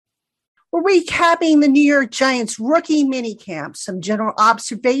We're recapping the New York Giants rookie minicamp, some general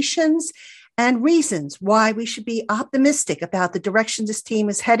observations and reasons why we should be optimistic about the direction this team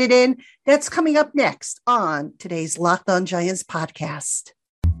is headed in. That's coming up next on today's Locked On Giants podcast.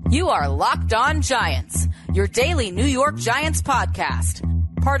 You are Locked On Giants, your daily New York Giants podcast,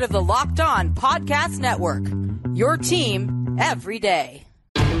 part of the Locked On Podcast Network, your team every day.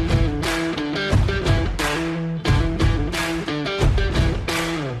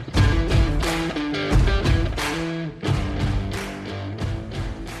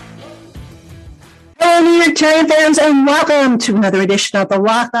 Hello, New York Giant fans, and welcome to another edition of the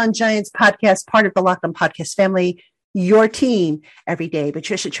Locked On Giants podcast, part of the Locked On Podcast family, your team every day.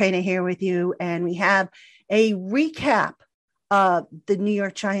 Patricia Traina here with you, and we have a recap of the New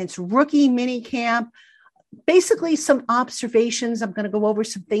York Giants rookie minicamp. Basically, some observations. I'm going to go over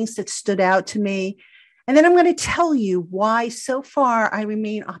some things that stood out to me, and then I'm going to tell you why so far I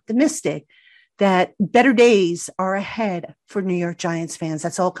remain optimistic that better days are ahead for New York Giants fans.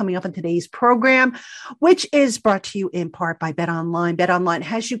 That's all coming up in today's program, which is brought to you in part by BetOnline. BetOnline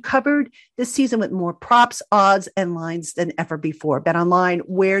has you covered this season with more props, odds, and lines than ever before. BetOnline,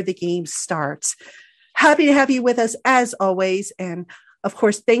 where the game starts. Happy to have you with us as always. And of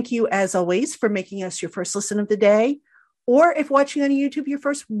course, thank you as always for making us your first listen of the day, or if watching on YouTube, your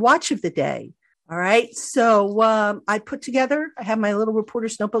first watch of the day. All right. So I have my little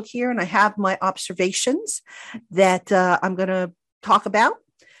reporter's notebook here, and I have my observations that I'm going to talk about.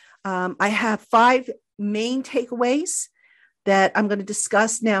 I have 5 main takeaways that I'm going to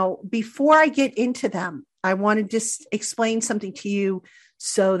discuss. Now, before I get into them, I want to just explain something to you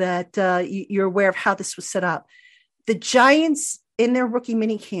so that you're aware of how this was set up. The Giants in their rookie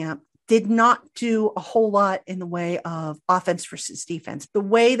minicamp did not do a whole lot in the way of offense versus defense. The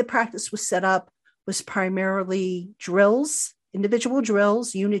way the practice was set up was primarily drills, individual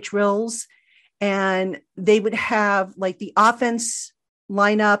drills, unit drills, and they would have like the offense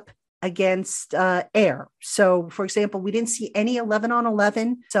line up against air. So, for example, we didn't see any 11 on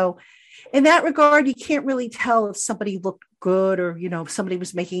 11. So in that regard, you can't really tell if somebody looked good or, if somebody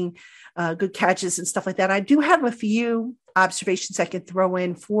was making good catches and stuff like that. I do have a few observations I can throw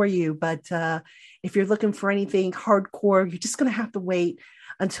in for you, but if you're looking for anything hardcore, you're just going to have to wait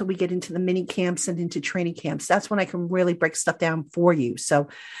until we get into the mini camps and into training camps. That's when I can really break stuff down for you. So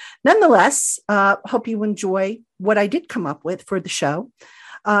nonetheless, hope you enjoy what I did come up with for the show.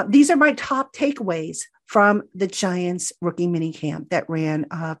 These are my top takeaways from the Giants rookie mini camp that ran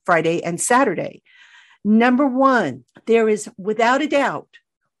Friday and Saturday. Number 1, there is without a doubt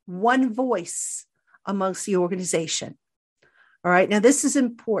one voice amongst the organization. All right. Now, this is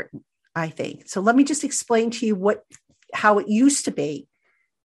important, I think. So let me just explain to you how it used to be,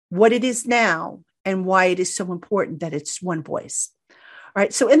 what it is now, and why it is so important that it's one voice. All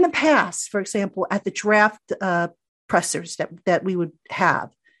right. So in the past, for example, at the draft pressers that we would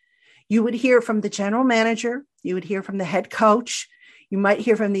have, you would hear from the general manager, you would hear from the head coach, you might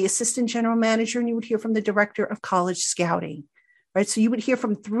hear from the assistant general manager, and you would hear from the director of college scouting. Right. So you would hear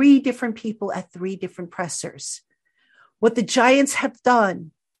from 3 different people at 3 different pressers. What the Giants have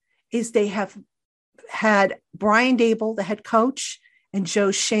done is they have had Brian Daboll, the head coach, and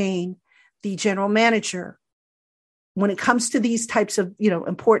Joe Schoen, the general manager. When it comes to these types of,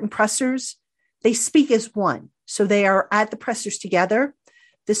 important pressers, they speak as one. So they are at the pressers together.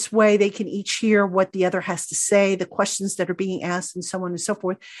 This way they can each hear what the other has to say, the questions that are being asked, and so on and so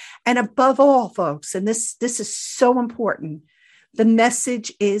forth. And above all, folks, and this is so important, the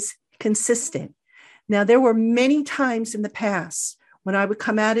message is consistent. Now, there were many times in the past when I would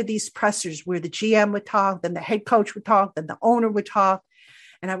come out of these pressers where the GM would talk, then the head coach would talk, then the owner would talk,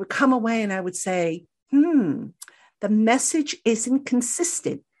 and I would come away and I would say, the message isn't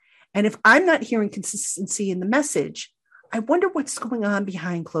consistent. And if I'm not hearing consistency in the message, I wonder what's going on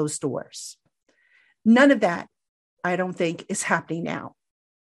behind closed doors. None of that, I don't think, is happening now.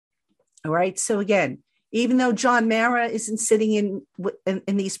 All right. So again, even though John Mara isn't sitting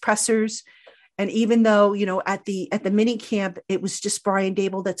in these pressers, and even though, at the mini camp, it was just Brian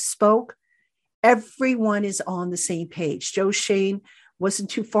Daboll that spoke, everyone is on the same page. Joe Schoen wasn't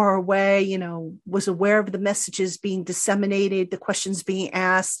too far away, was aware of the messages being disseminated, the questions being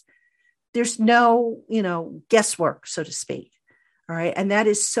asked. There's no, guesswork, so to speak. All right. And that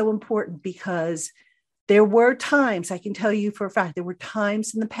is so important because there were times, I can tell you for a fact, there were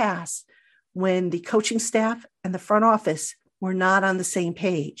times in the past when the coaching staff and the front office were not on the same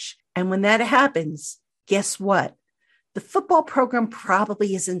page. And when that happens, guess what? The football program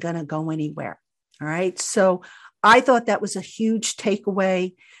probably isn't going to go anywhere. All right. So I thought that was a huge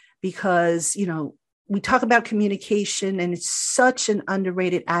takeaway because, we talk about communication and it's such an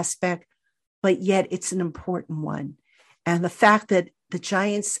underrated aspect but yet it's an important one. And the fact that the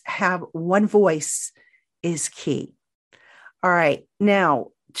Giants have one voice is key. All right. Now,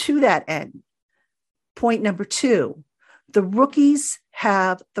 to that end, point number 2, the rookies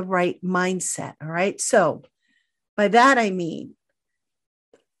have the right mindset. All right. So by that, I mean,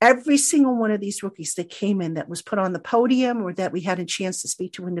 every single one of these rookies that came in that was put on the podium or that we had a chance to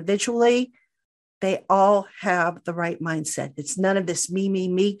speak to individually, they all have the right mindset. It's none of this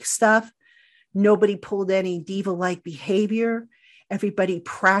me stuff. Nobody pulled any diva-like behavior. Everybody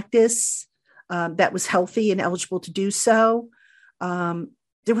practiced that was healthy and eligible to do so.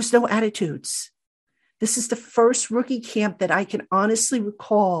 There was no attitudes. This is the first rookie camp that I can honestly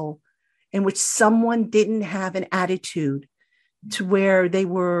recall in which someone didn't have an attitude to where they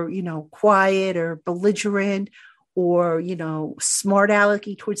were, quiet or belligerent or, smart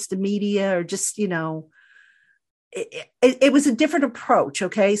alecky towards the media or just, it was a different approach.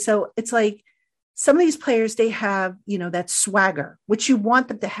 Okay. So it's like some of these players, they have, that swagger, which you want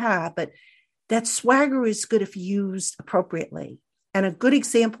them to have, but that swagger is good if used appropriately. And a good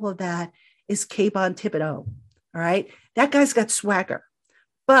example of that is Kayvon Thibodeaux. All right. That guy's got swagger,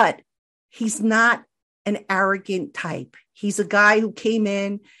 but he's not an arrogant type. He's a guy who came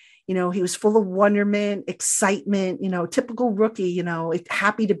in, he was full of wonderment, excitement, typical rookie,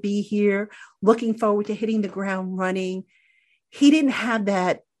 happy to be here, looking forward to hitting the ground running. He didn't have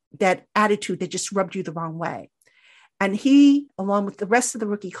that attitude that just rubbed you the wrong way. And he, along with the rest of the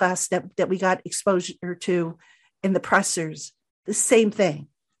rookie class that we got exposure to in the pressers, the same thing.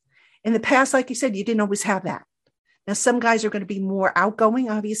 In the past, like you said, you didn't always have that. Now, some guys are going to be more outgoing,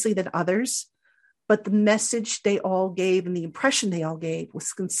 obviously, than others. But the message they all gave and the impression they all gave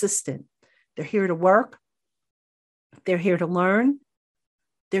was consistent. They're here to work. They're here to learn.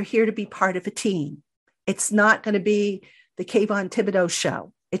 They're here to be part of a team. It's not going to be the Kayvon Thibodeaux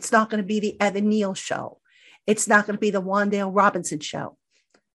show. It's not going to be the Evan Neal show. It's not going to be the Wan'Dale Robinson show.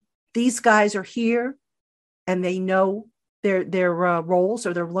 These guys are here and they know their roles,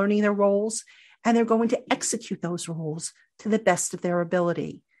 or they're learning their roles, and they're going to execute those roles to the best of their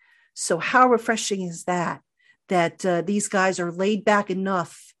ability. So how refreshing is that these guys are laid back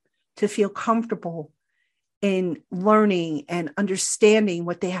enough to feel comfortable in learning and understanding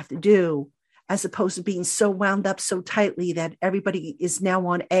what they have to do, as opposed to being so wound up so tightly that everybody is now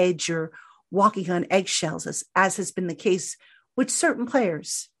on edge or walking on eggshells, as has been the case with certain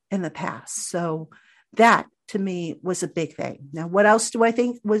players in the past. So that, to me, was a big thing. Now, what else do I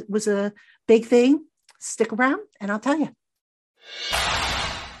think was a big thing? Stick around and I'll tell you.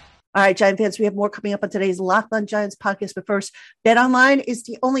 All right, Giant fans, we have more coming up on today's Locked On Giants podcast. But first, BetOnline is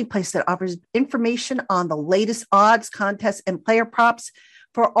the only place that offers information on the latest odds, contests, and player props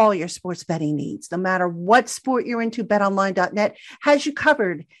for all your sports betting needs. No matter what sport you're into, betonline.net has you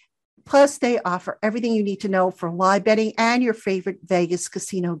covered. Plus, they offer everything you need to know for live betting and your favorite Vegas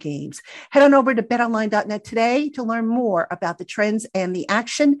casino games. Head on over to betonline.net today to learn more about the trends and the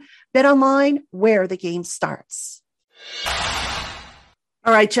action. BetOnline, where the game starts.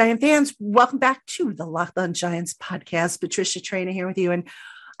 All right, Giant fans, welcome back to the Locked On Giants podcast. Patricia Traina here with you, and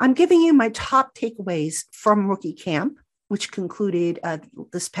I'm giving you my top takeaways from rookie camp, which concluded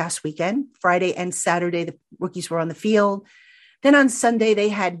this past weekend. Friday and Saturday, the rookies were on the field. Then on Sunday, they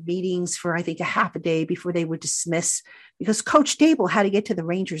had meetings for, I think, a half a day before they would dismiss, because Coach Dable had to get to the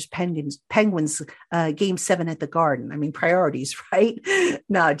Rangers Penguins game 7 at the Garden. I mean, priorities, right?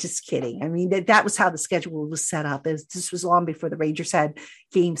 No, just kidding. I mean, that was how the schedule was set up. This was long before the Rangers had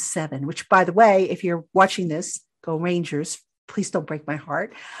game 7, which, by the way, if you're watching this, go Rangers. Please don't break my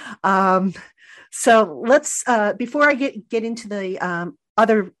heart. So let's, before I get into the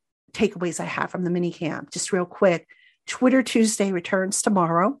other takeaways I have from the mini camp, just real quick, Twitter Tuesday returns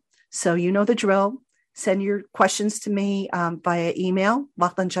tomorrow. So you know the drill. Send your questions to me via email,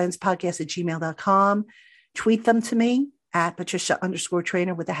 lockedongiantspodcast@gmail.com. Tweet them to me at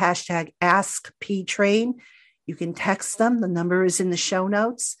Patricia_Trainer with the hashtag AskPTrain. You can text them. The number is in the show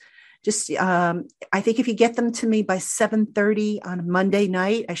notes. Just, I think if you get them to me by 7:30 on a Monday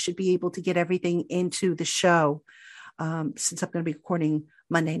night, I should be able to get everything into the show since I'm going to be recording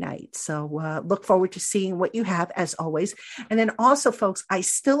Monday night. So look forward to seeing what you have, as always. And then also, folks, I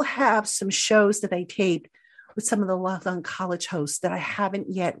still have some shows that I taped with some of the Locked On College hosts that I haven't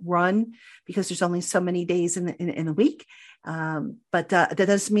yet run, because there's only so many days in a week. But that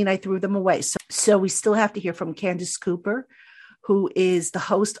doesn't mean I threw them away. So we still have to hear from Candace Cooper, who is the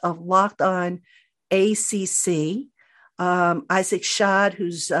host of Locked On ACC. Isaac Schad,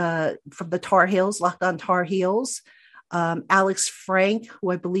 who's from the Tar Heels, Locked On Tar Heels. Alex Frank,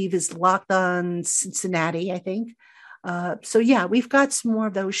 who I believe is Locked On Cincinnati, I think. So yeah, we've got some more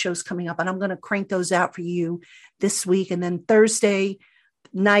of those shows coming up, and I'm going to crank those out for you this week. And then Thursday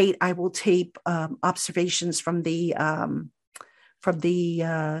night, I will tape observations from the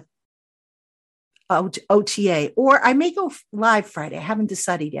OTA, or I may go live Friday. I haven't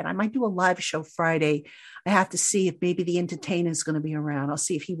decided yet. I might do a live show Friday. I have to see if maybe the entertainer is going to be around. I'll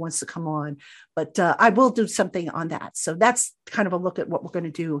see if he wants to come on, but I will do something on that. So that's kind of a look at what we're going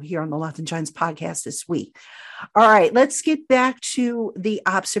to do here on the Locked On Giants podcast this week. All right, let's get back to the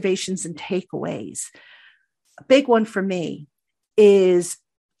observations and takeaways. A big one for me is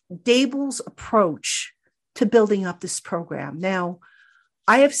Daboll's approach to building up this program. Now,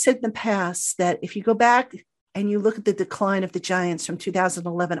 I have said in the past that if you go back and you look at the decline of the Giants from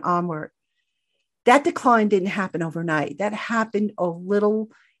 2011 onward, that decline didn't happen overnight. That happened a little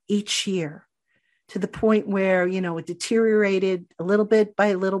each year, to the point where, it deteriorated a little bit by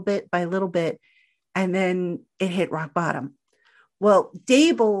a little bit by a little bit, and then it hit rock bottom. Well,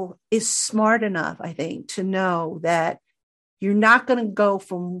 Daboll is smart enough, I think, to know that you're not going to go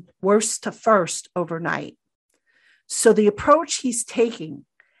from worst to first overnight. So the approach he's taking,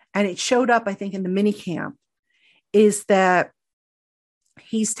 and it showed up, I think, in the mini camp, is that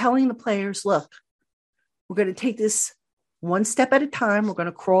he's telling the players, look, we're going to take this one step at a time. We're going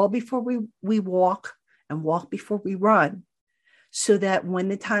to crawl before we walk, and walk before we run, so that when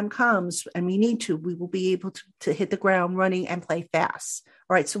the time comes and we need to, we will be able to hit the ground running and play fast.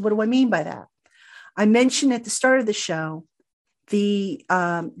 All right, so what do I mean by that? I mentioned at the start of the show the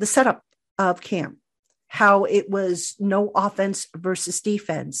setup of camp, how it was no offense versus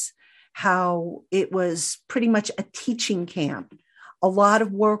defense, how it was pretty much a teaching camp, a lot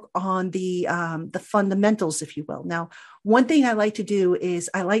of work on the fundamentals, if you will. Now, one thing I like to do is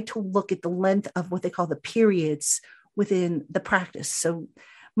I like to look at the length of what they call the periods within the practice. So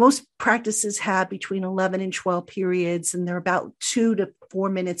most practices have between 11 and 12 periods, and they're about 2 to 4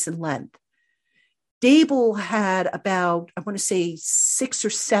 minutes in length. Daboll had about, I want to say, 6 or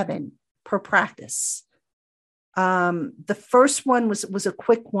 7 per practice. The first one was a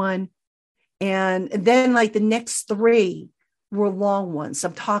quick one. And then like the next 3 were long ones.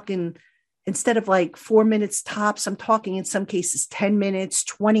 I'm talking, instead of like 4 minutes tops, I'm talking in some cases 10 minutes,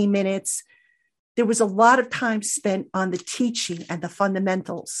 20 minutes. There was a lot of time spent on the teaching and the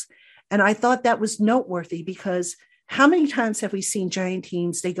fundamentals. And I thought that was noteworthy, because how many times have we seen Giant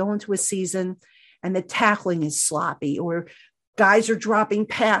teams, they go into a season and the tackling is sloppy, or guys are dropping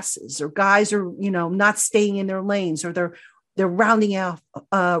passes, or guys are, not staying in their lanes, or they're rounding out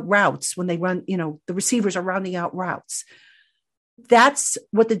routes when they run, the receivers are rounding out routes. That's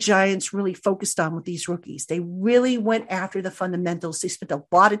what the Giants really focused on with these rookies. They really went after the fundamentals. They spent a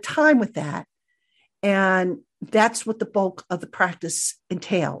lot of time with that. And that's what the bulk of the practice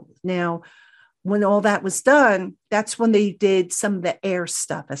entailed. Now, when all that was done, that's when they did some of the air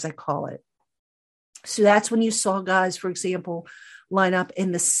stuff, as I call it. So that's when you saw guys, for example, line up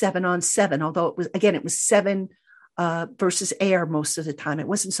in the 7-on-7, although it was 7 versus air most of the time. It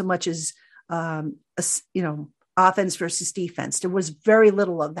wasn't so much as, offense versus defense. There was very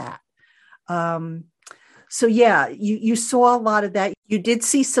little of that. So yeah, you saw a lot of that. You did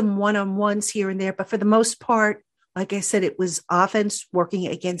see some one-on-ones here and there, but for the most part, like I said, it was offense working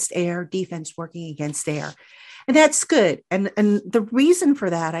against air, defense working against air. And that's good. And the reason for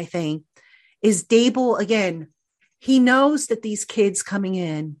that, I think, is Daboll, again, he knows that these kids coming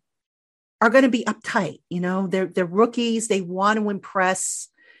in are going to be uptight. They're rookies. They want to impress.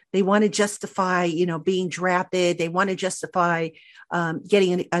 They want to justify, being drafted. They want to justify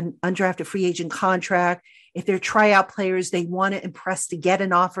getting an undrafted free agent contract. If they're tryout players, they want to impress to get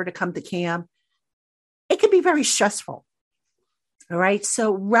an offer to come to camp. It can be very stressful. All right.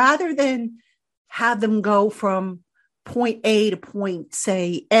 So rather than have them go from point A to point,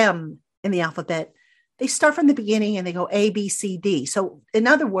 say, M in the alphabet, they start from the beginning and they go A, B, C, D. So in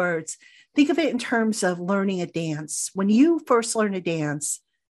other words, think of it in terms of learning a dance. When you first learn a dance,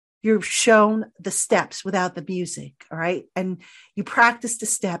 you're shown the steps without the music, all right? And you practice the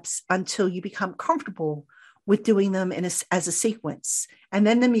steps until you become comfortable with doing them as a sequence. And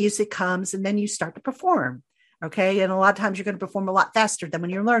then the music comes, and then you start to perform, okay? And a lot of times you're going to perform a lot faster than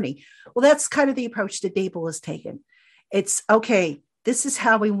when you're learning. Well, that's kind of the approach that Daboll has taken. It's, okay, this is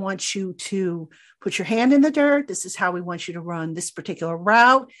how we want you to put your hand in the dirt. This is how we want you to run this particular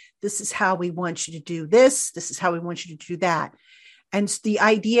route. This is how we want you to do this. This is how we want you to do that. And the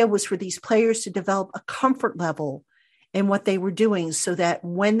idea was for these players to develop a comfort level in what they were doing, so that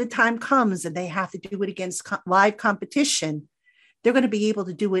when the time comes and they have to do it against live competition, they're going to be able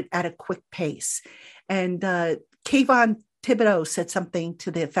to do it at a quick pace. And Kayvon Thibodeaux said something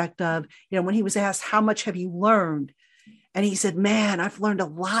to the effect of, when he was asked, how much have you learned And he said, man, I've learned a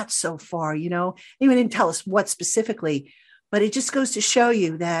lot so far, you know. He didn't tell us what specifically, but it just goes to show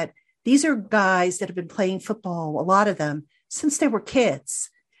you that these are guys that have been playing football, a lot of them, since they were kids.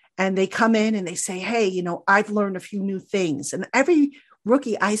 And they come in and they say, hey, you know, I've learned a few new things. And every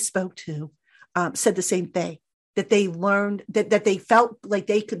rookie I spoke to said the same thing, that they learned, that they felt like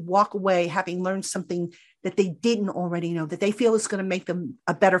they could walk away having learned something that they didn't already know, that they feel is going to make them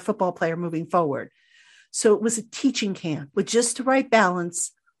a better football player moving forward. So it was a teaching camp with just the right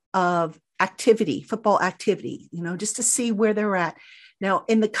balance of activity, football activity, you know, just to see where they're at. Now,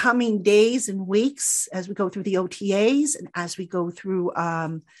 in the coming days and weeks, as we go through the OTAs and as we go through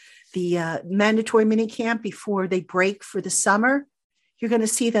the mandatory mini camp before they break for the summer, you're going to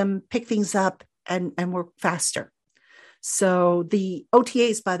see them pick things up and work faster. So the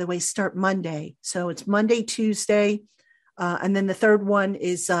OTAs, by the way, start Monday. So it's Monday, Tuesday, and then the third one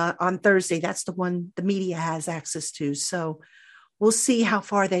is on Thursday. That's the one the media has access to. So we'll see how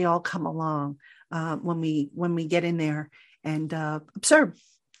far they all come along when we get in there and observe.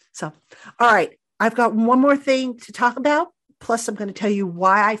 So, all right, I've got one more thing to talk about. Plus, I'm going to tell you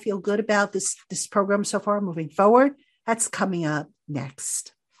why I feel good about this program so far moving forward. That's coming up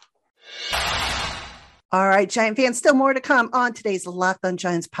next. All right, Giant fans, still more to come on today's Locked On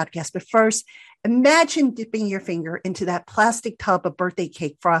Giants podcast. But first, imagine dipping your finger into that plastic tub of birthday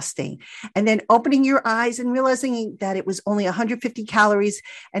cake frosting and then opening your eyes and realizing that it was only 150 calories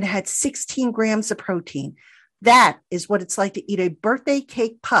and had 16 grams of protein. That is what it's like to eat a birthday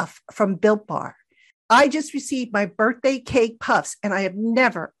cake puff from Built Bar. I just received my birthday cake puffs, and I have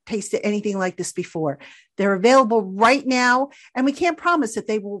never tasted anything like this before. They're available right now, and we can't promise that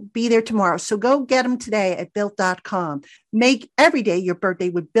they will be there tomorrow. So go get them today at Built.com. Make every day your birthday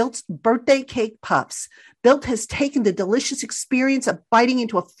with Built's birthday cake puffs. Built has taken the delicious experience of biting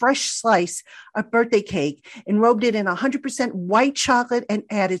into a fresh slice of birthday cake, enrobed it in 100% white chocolate, and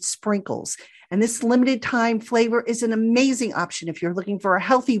added sprinkles. And this limited time flavor is an amazing option if you're looking for a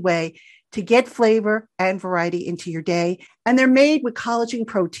healthy way to get flavor and variety into your day. And they're made with collagen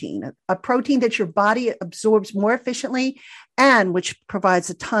protein, a protein that your body absorbs more efficiently and which provides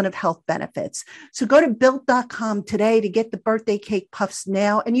a ton of health benefits. So go to Built.com today to get the birthday cake puffs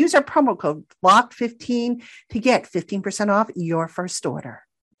now and use our promo code LOCK15 to get 15% off your first order.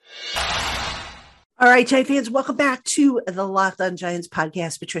 All right, Giant fans, welcome back to the Locked On Giants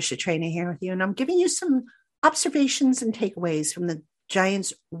podcast. Patricia Traina here with you, and I'm giving you some observations and takeaways from the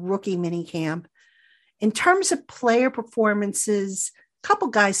Giants rookie mini camp. In terms of player performances, a couple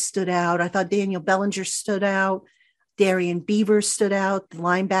guys stood out. I thought Daniel Bellinger stood out. Darian Beavers stood out, the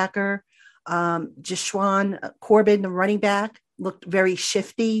linebacker. Jashaun Corbin, the running back, looked very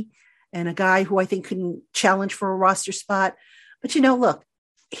shifty and a guy who I think couldn't challenge for a roster spot. But, you know, look,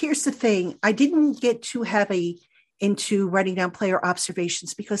 here's the thing. I didn't get too heavy into writing down player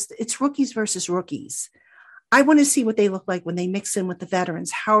observations because it's rookies versus rookies. I want to see what they look like when they mix in with the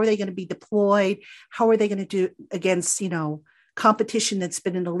veterans. How are they going to be deployed? How are they going to do against, you know, competition that's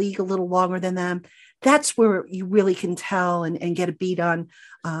been in the league a little longer than them? That's where you really can tell and get a beat on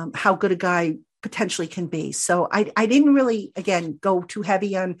how good a guy potentially can be. So I didn't really, again, go too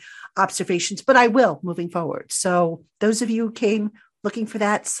heavy on observations, but I will moving forward. So those of you who came looking for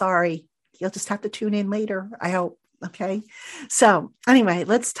that, sorry, you'll just have to tune in later, I hope. Okay. So anyway,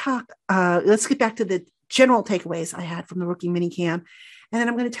 let's get back to the general takeaways I had from the rookie minicamp. And then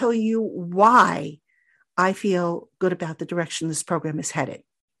I'm going to tell you why I feel good about the direction this program is headed.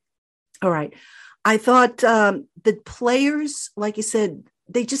 All right. I thought the players, like you said,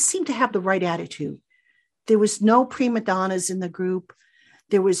 they just seem to have the right attitude. There was no prima donnas in the group.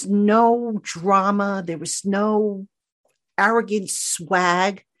 There was no drama. There was no arrogant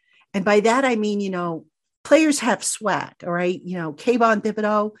swag. And by that, I mean, you know, players have swag. All right. You know, Kayvon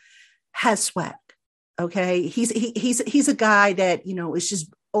Thibodeaux has swag. Okay. He's a guy that, you know, is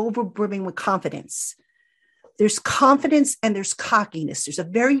just overbrimming with confidence. There's confidence and there's cockiness. There's a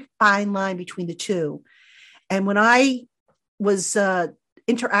very fine line between the two. And when I was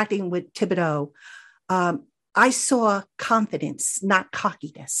interacting with Thibodeaux, I saw confidence, not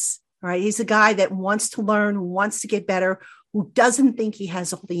cockiness. All right. He's a guy that wants to learn, who wants to get better, who doesn't think he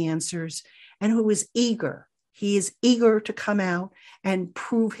has all the answers, and who is eager. He is eager to come out and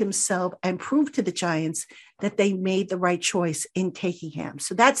prove himself and prove to the Giants that they made the right choice in taking him.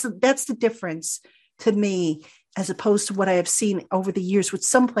 So that's the difference to me, as opposed to what I have seen over the years with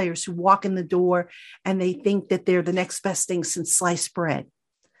some players who walk in the door and they think that they're the next best thing since sliced bread.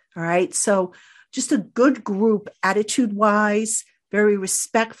 All right. So just a good group, attitude-wise, very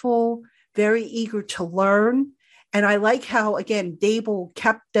respectful, very eager to learn. And I like how, again, Dable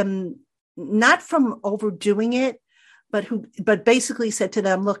kept them not from overdoing it, but basically said to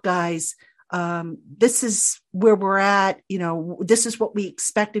them, look, guys, this is where we're at. This is what we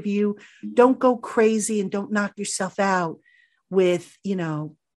expect of you. Don't go crazy and don't knock yourself out with,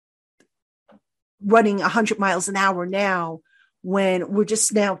 running 100 miles an hour now when we're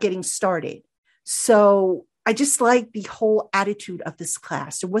just now getting started. So I just like the whole attitude of this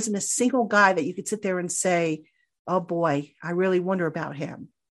class. There wasn't a single guy that you could sit there and say, oh boy, I really wonder about him.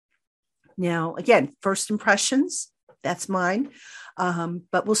 Now, again, first impressions, that's mine.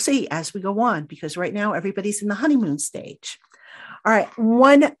 But we'll see as we go on, because right now everybody's in the honeymoon stage. All right.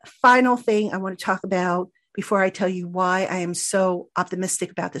 One final thing I want to talk about before I tell you why I am so optimistic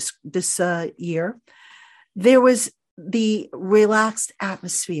about this year. There was the relaxed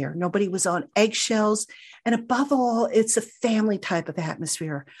atmosphere. Nobody was on eggshells. And above all, it's a family type of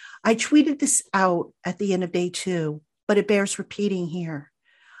atmosphere. I tweeted this out at the end of day 2, but it bears repeating here.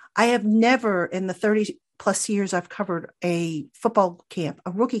 I have never, in the 30 plus years I've covered a football camp,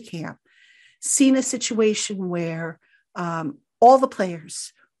 a rookie camp, seen a situation where all the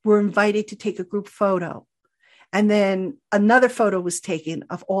players were invited to take a group photo. And then another photo was taken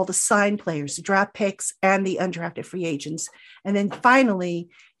of all the signed players, the draft picks and the undrafted free agents. And then finally,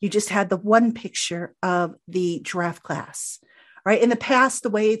 you just had the one picture of the draft class. Right. In the past, the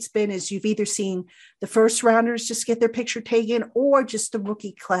way it's been is you've either seen the first rounders just get their picture taken or just the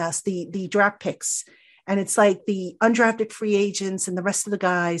rookie class, the draft picks. And it's like the undrafted free agents and the rest of the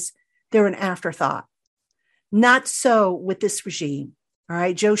guys, they're an afterthought. Not so with this regime. All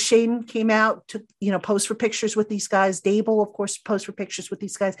right. Joe Schoen came out to, pose for pictures with these guys. Dable, of course, posed for pictures with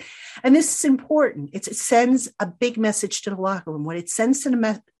these guys. And this is important. It sends a big message to the locker room. What it sends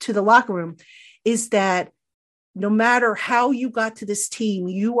to the locker room is that no matter how you got to this team,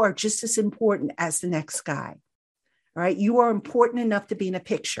 you are just as important as the next guy. All right. You are important enough to be in a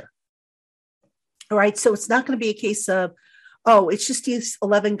picture. All right. So it's not going to be a case of, oh, it's just these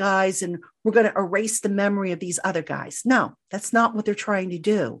 11 guys and we're going to erase the memory of these other guys. No, that's not what they're trying to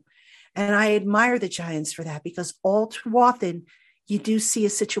do. And I admire the Giants for that, because all too often you do see a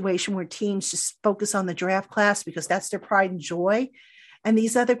situation where teams just focus on the draft class because that's their pride and joy. And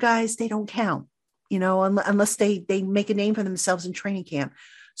these other guys, they don't count, unless they make a name for themselves in training camp.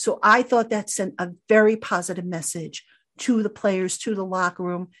 So I thought that sent a very positive message to the players, to the locker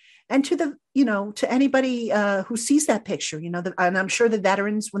room, and to the, to anybody who sees that picture, and I'm sure the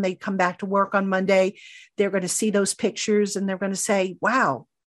veterans, when they come back to work on Monday, they're going to see those pictures and they're going to say, wow,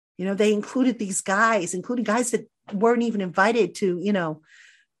 they included these guys, including guys that weren't even invited to,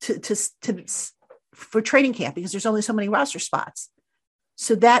 for training camp because there's only so many roster spots.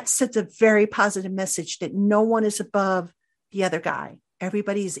 So that sets a very positive message that no one is above the other guy.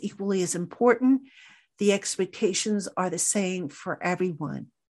 Everybody is equally as important. The expectations are the same for everyone.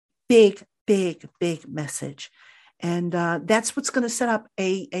 Big, big, big message. And that's what's going to set up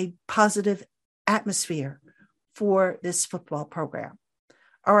a positive atmosphere for this football program.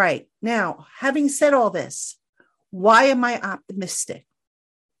 All right. Now, having said all this, why am I optimistic?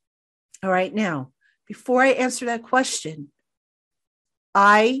 All right. Now, before I answer that question,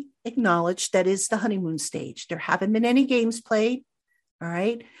 I acknowledge that is the honeymoon stage. There haven't been any games played. All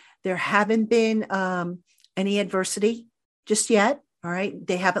right. There haven't been any adversity just yet. All right.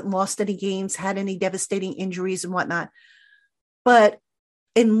 They haven't lost any games, had any devastating injuries and whatnot. But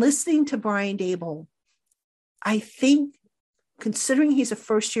in listening to Brian Dable, I think, considering he's a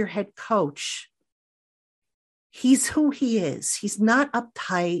first-year head coach, he's who he is. He's not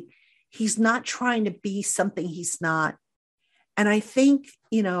uptight. He's not trying to be something he's not. And I think,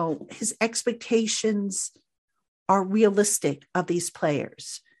 his expectations are realistic of these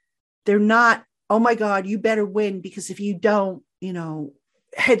players. They're not, oh my God, you better win because if you don't,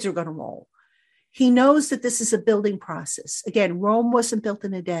 heads are going to roll. He knows that this is a building process. Again, Rome wasn't built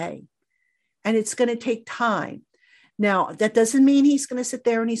in a day, and it's going to take time. Now, that doesn't mean he's going to sit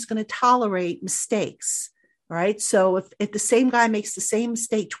there and he's going to tolerate mistakes, right? So if the same guy makes the same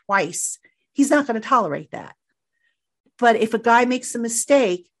mistake twice, he's not going to tolerate that. But if a guy makes a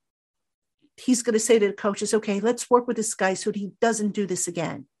mistake, he's going to say to the coaches, okay, let's work with this guy so he doesn't do this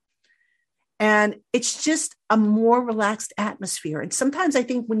again. And it's just a more relaxed atmosphere. And sometimes I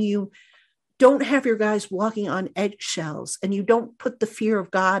think when you don't have your guys walking on eggshells and you don't put the fear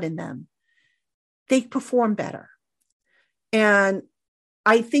of God in them, they perform better. And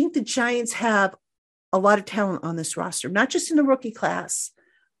I think the Giants have a lot of talent on this roster, not just in the rookie class,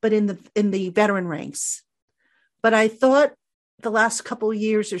 but in the veteran ranks. But I thought the last couple of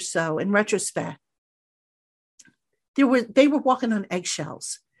years or so, in retrospect, they were walking on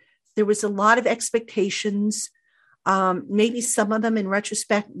eggshells. There was a lot of expectations. Maybe some of them in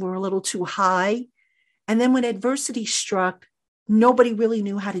retrospect were a little too high. And then when adversity struck, nobody really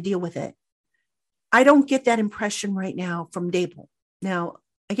knew how to deal with it. I don't get that impression right now from Daboll. Now,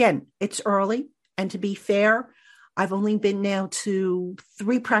 again, it's early. And to be fair, I've only been now to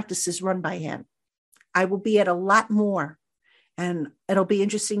 3 practices run by him. I will be at a lot more. And it'll be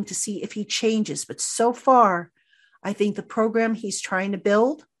interesting to see if he changes. But so far, I think the program he's trying to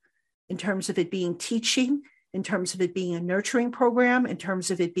build, in terms of it being teaching, in terms of it being a nurturing program, in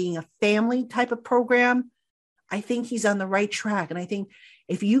terms of it being a family type of program, I think he's on the right track. And I think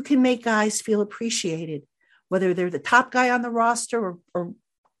if you can make guys feel appreciated, whether they're the top guy on the roster or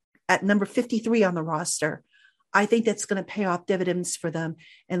at number 53 on the roster, I think that's going to pay off dividends for them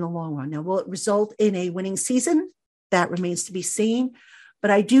in the long run. Now, will it result in a winning season? That remains to be seen.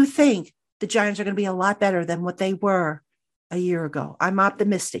 But I do think the Giants are going to be a lot better than what they were a year ago. I'm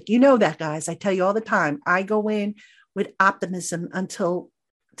optimistic. You know that, guys. I tell you all the time. I go in with optimism until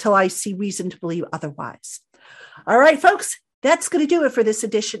I see reason to believe otherwise. All right, folks, that's going to do it for this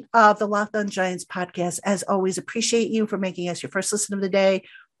edition of the Locked On Giants podcast. As always, appreciate you for making us your first listen of the day,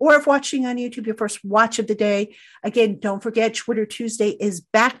 or if watching on YouTube, your first watch of the day. Again, don't forget, Twitter Tuesday is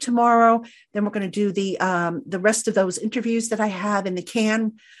back tomorrow. Then we're going to do the rest of those interviews that I have in the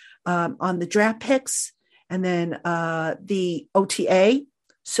can on the draft picks, and then the OTA.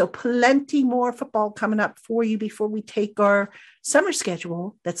 So plenty more football coming up for you before we take our summer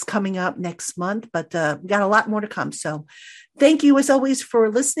schedule that's coming up next month. But we got a lot more to come. So thank you, as always, for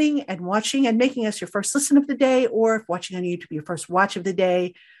listening and watching and making us your first listen of the day, or if watching on YouTube, your first watch of the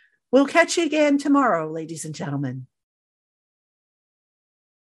day. We'll catch you again tomorrow, ladies and gentlemen.